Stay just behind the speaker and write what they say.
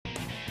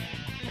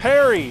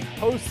Perry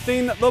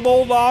hosting the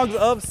Bulldogs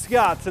of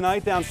Scott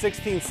tonight, down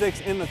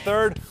 16-6 in the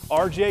third.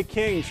 RJ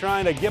King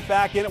trying to get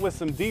back in it with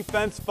some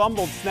defense.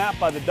 Fumbled snap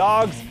by the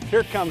Dogs.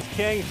 Here comes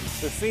King.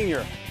 The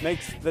senior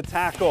makes the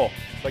tackle.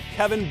 But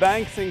Kevin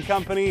Banks and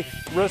company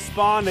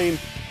responding.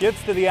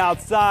 Gets to the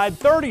outside.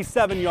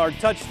 37-yard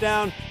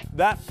touchdown.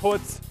 That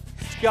puts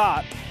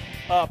Scott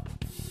up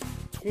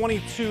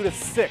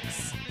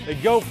 22-6. They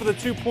go for the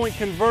two-point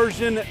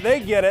conversion.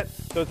 They get it.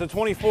 So it's a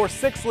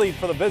 24-6 lead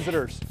for the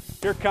visitors.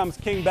 Here comes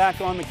King back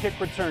on the kick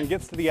return.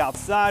 Gets to the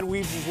outside,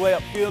 weaves his way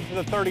upfield to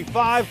the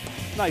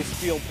 35. Nice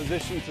field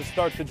position to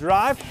start the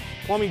drive.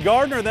 Plummy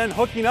Gardner then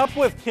hooking up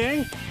with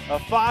King. A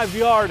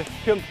 5-yard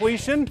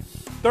completion.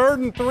 3rd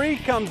and 3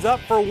 comes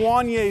up for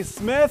Wanye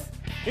Smith.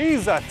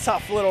 He's a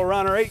tough little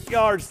runner, 8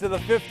 yards to the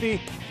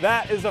 50.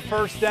 That is a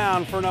first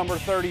down for number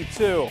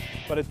 32.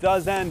 But it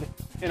does end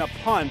in a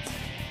punt.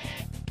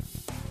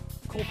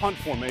 Cool punt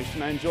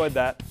formation, I enjoyed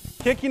that.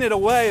 Kicking it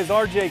away is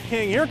RJ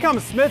King. Here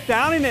comes Smith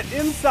downing it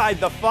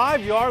inside the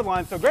 5-yard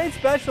line. So great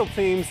special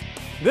teams.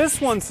 This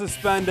one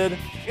suspended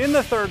in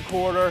the third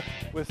quarter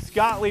with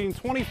Scott leading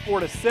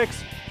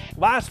 24-6.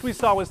 Last we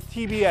saw was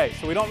TBA.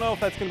 So we don't know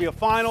if that's going to be a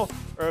final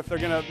or if they're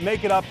going to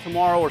make it up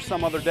tomorrow or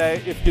some other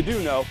day. If you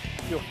do know,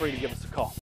 feel free to give us a call.